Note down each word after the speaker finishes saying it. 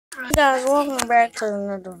Hey guys, welcome back to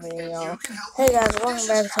another video. Hey guys, welcome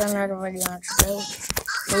back to another video. Today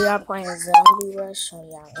we are playing Zombie Rush, so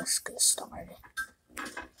yeah, let's get started.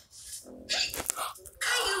 Caillou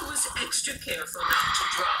was extra careful not to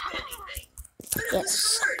drop anything.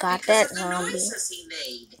 Yes, got that zombie.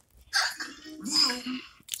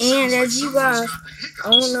 And as you guys,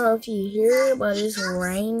 I don't know if you hear it, but it's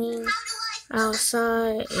raining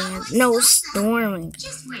outside, and no, it's storming.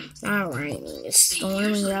 Not raining, it's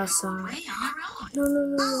storming outside.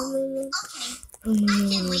 No,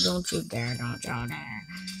 don't you dare, don't y'all dare.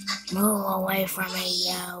 Move away from me,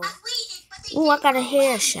 yo. Ooh, I got a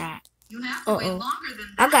headshot.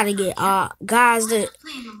 I gotta get all, guys,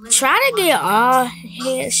 try to get all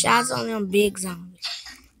headshots on them big zombies.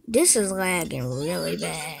 This is lagging really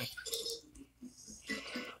bad.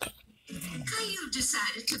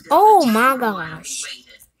 Oh my gosh.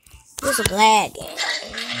 This is lagging.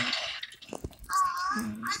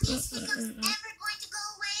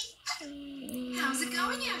 How's it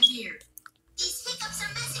going out here? These hiccups are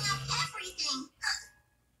messing up everything.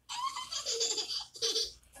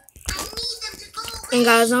 I need them to go away. And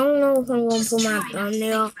guys, I don't know if I'm gonna put my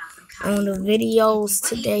thumbnail on the videos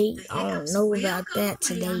today. I don't know about that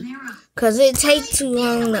today, cause it takes too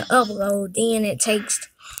long to upload. Then it takes to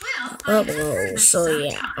upload. So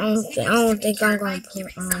yeah, I don't think I'm gonna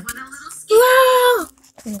put on.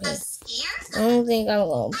 Okay. I don't think I'm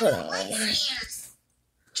gonna put on.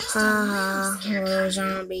 Haha, little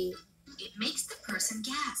zombie. It makes the person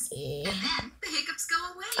gasp, Yeah. and then the hiccups go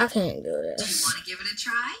away. I can't do Do you this. want to give it a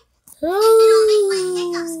try? It'll make my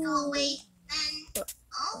hiccups go away. Then,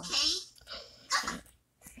 okay.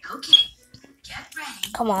 Okay, get ready.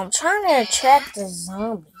 Come on, I'm trying to attract the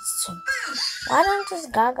zombies too. Why don't this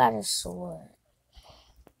guy got a sword?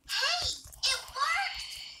 Hey, it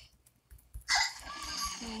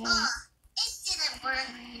worked. It didn't work.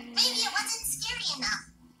 Maybe it wasn't scary enough.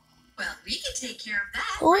 Well, we can take care of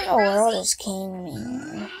that. Who in the world is King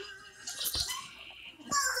Man?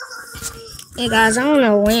 Hey guys, I don't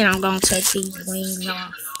know when I'm gonna take these wings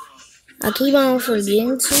off. I keep on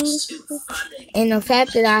forgetting to. And the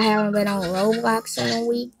fact that I haven't been on Roblox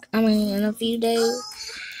in a few days,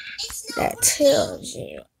 that tells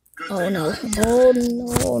you. Oh no. Oh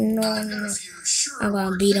no. I'm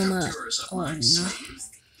gonna beat him up. Oh no.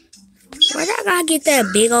 Where'd I gotta get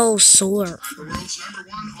that big old sword? The world's #1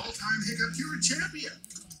 all-time hiccup cure champion.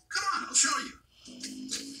 Come on, I'll show you.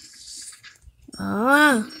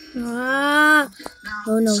 Oh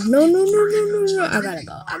no. I gotta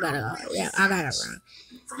go. Yeah, I gotta run.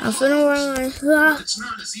 I'm finna run. It's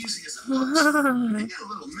not as easy as it looks. It can get a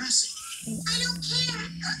little messy. I don't care.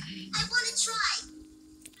 I want to try.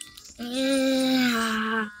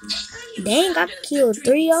 Yeah. Dang, I killed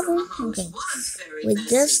 3 of them. Okay. With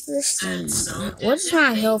just this thing. What's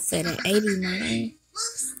my health at 89?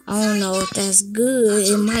 I don't know if that's good.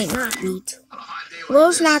 It might not be. Well,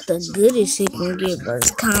 it's not the goodest it can get, but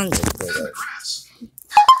it's kind of good.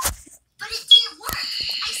 But it didn't work.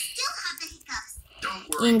 I still have the hiccups. Don't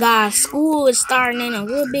worry. And guys, school is starting in a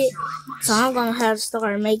little bit, so I'm gonna have to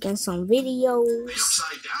start making some videos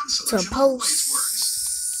Upside down to solution always works. post.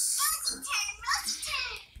 Rosie's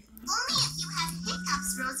turn. Only if you have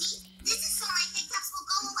hiccups, Rosie. This is so my hiccups will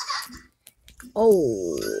go away.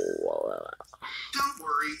 Oh. Don't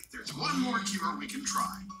worry, there's one more cure we can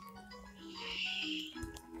try.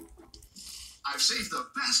 I've saved the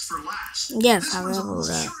best for last. Yes, This I one's leveled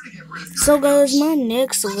almost up. sure to get rid of your So guys, hiccups. my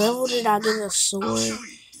next level that I get a I'll sword show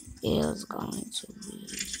you. is going to be.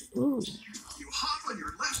 Ooh. You hop on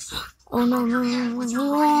your left foot. Oh no.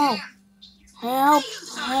 Help.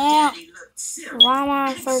 Daddy looked silly. Why am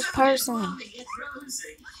I in first person? Mommy and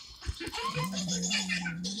Rosie.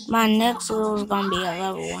 My next level is gonna be a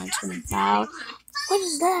level 125. What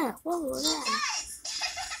is that? What was that?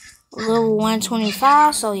 Level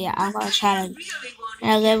 125. So yeah, I'm gonna try to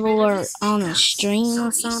level her on a stream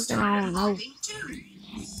or something. I don't know.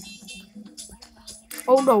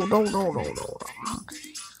 Oh no.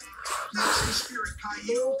 Nasty spirit,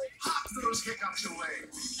 Caillou. Hop those hiccups away.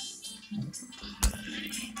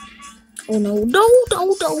 Oh no,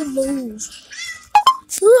 don't move.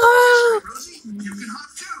 Ah! Rosie, you can hop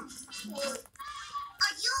too.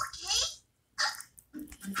 Are you okay?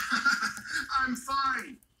 I'm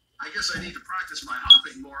fine. I guess I need to practice my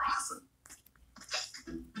hopping more often.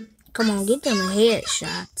 Come on, get them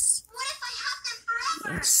headshots. What if I have them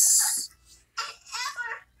forever? Yes.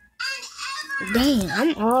 And ever. Dang,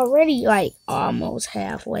 I'm already like almost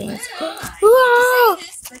halfway. I Ah! say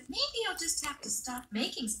this, but maybe I'll just have to stop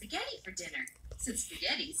making spaghetti for dinner, since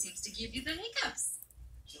spaghetti seems to give you the hiccups.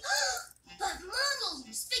 But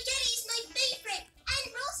Mommy, spaghetti's my favorite.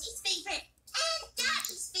 And Rosie's favorite.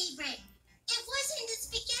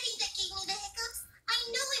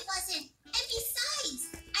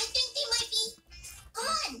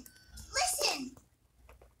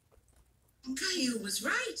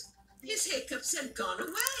 His hiccups had gone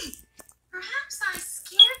away. Perhaps I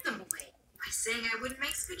scared them away by saying I wouldn't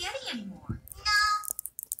make spaghetti anymore. No,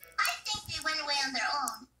 I think they went away on their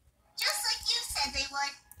own. Just like you said they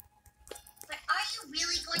would. But are you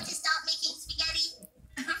really going to stop making spaghetti?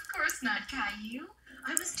 Of course not, Caillou.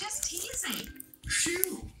 I was just teasing.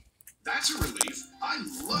 Phew. That's a relief. I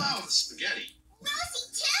love spaghetti. Rosie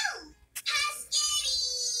too!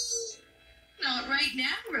 Spaghetti! Not right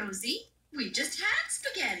now, Rosie. We just had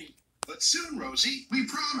spaghetti. But soon, Rosie, we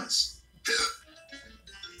promise.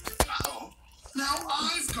 Uh-oh. Now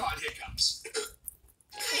I've got hiccups.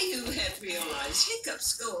 Caillou had realized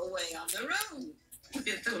hiccups go away on their own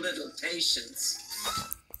with a little patience.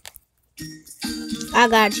 I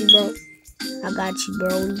got you, bro. I got you,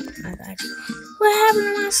 bro. I got you. What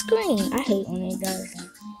happened to my screen? I hate when it does that.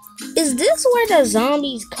 Is this where the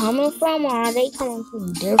zombies coming from, or are they coming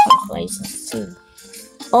from different places too?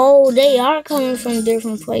 Oh, they are coming from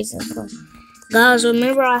different places. Guys,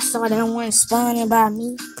 remember I saw that one spawning by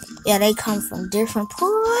me? Yeah, they come from different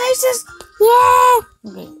places. Yeah.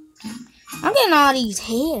 Okay. I'm getting all these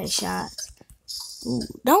headshots. Ooh,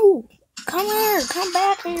 no. Come here. Come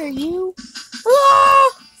back here, you.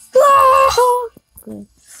 Good.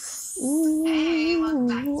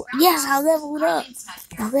 Ooh. Yes, I leveled up.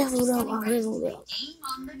 I leveled up. Game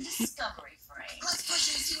on the discovery frame. Let's push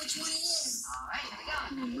it and see which one it is. All right,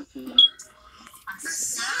 here we go. A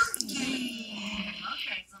sound game.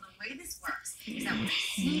 Okay, so the way this works is that we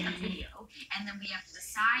see a video, and then we have to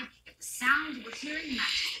decide if the sound we're hearing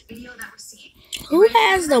matches the video that we're seeing. Who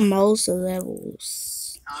has the most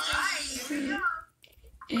levels? All right, here we go.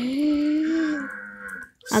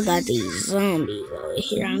 I got these zombies over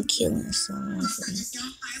here. I'm killing some.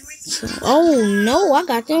 Oh no, I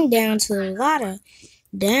got them down to a lot of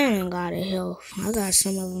health. I got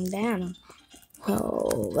some of them down.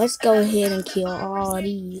 Oh, let's go ahead and kill all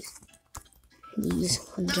these zombies.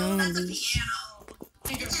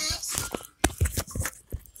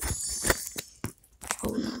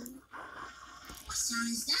 Oh no. What sound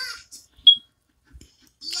is that?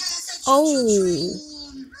 Yes, Oh.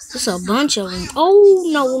 There's a bunch of them. Oh,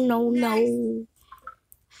 no. That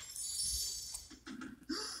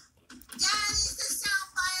is the sound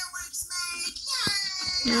fireworks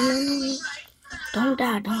make. No. Don't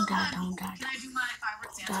die. Can I do my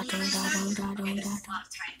fireworks dance? Don't die. A lot of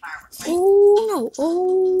tiny fireworks. Oh, no.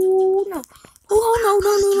 Oh, no.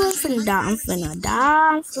 I'm finna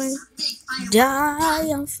die.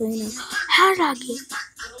 How did I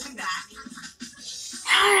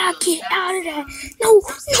get out of that? No.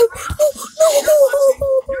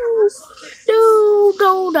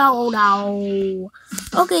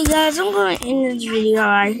 Okay, guys, I'm going to end this video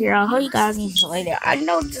right here. I hope you guys enjoyed it. I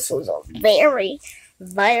know this was a very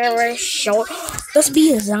short. Let's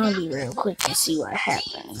be a zombie real quick and see what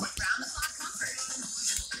happens.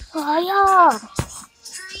 Oh, yeah.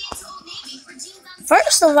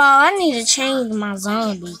 First of all, I need to change my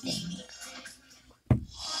zombie thing.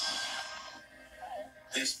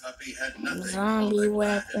 This puppy had nothing. Zombie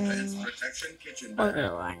weapon. Protection kitchen What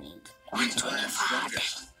do I need?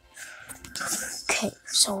 125. Okay,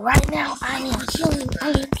 so right now I need to kill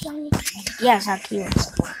him. Yes, I killed him.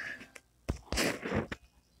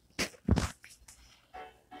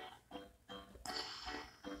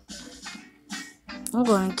 I'm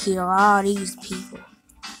gonna kill all these people.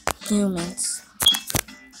 Humans.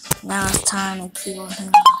 Now it's time to kill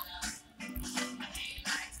him.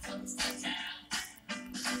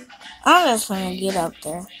 I'm just gonna get up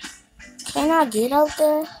there. Can I get up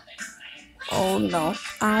there? Oh no,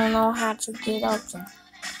 I don't know how to get up there.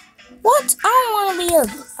 What? I don't want to be a...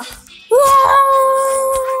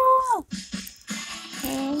 Whoa!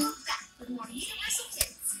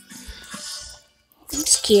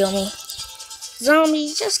 Just kill me.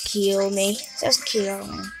 Zombies, just kill me.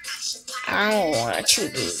 I don't want to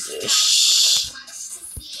do this.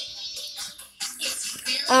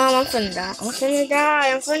 I'm finna die.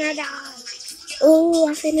 Oh,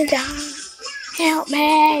 I'm finna die. Help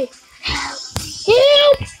me.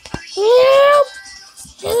 Help.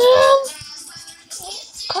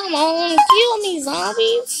 Come on, kill me,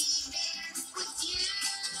 zombies.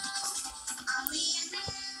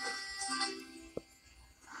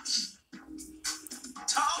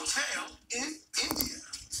 Tall tale in India.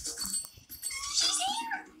 She's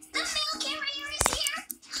here! The mail carrier is here!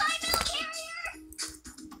 Hi, mail carrier!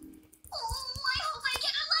 Oh, I hope I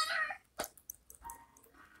get a letter!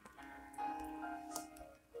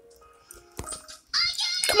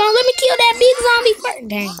 Come on, let me kill that big zombie first.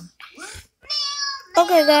 Dang.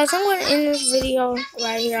 Okay, guys, I'm going to end this video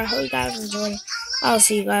right here. I hope you guys enjoyed it. I'll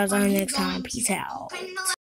see you guys on the next time. Peace out.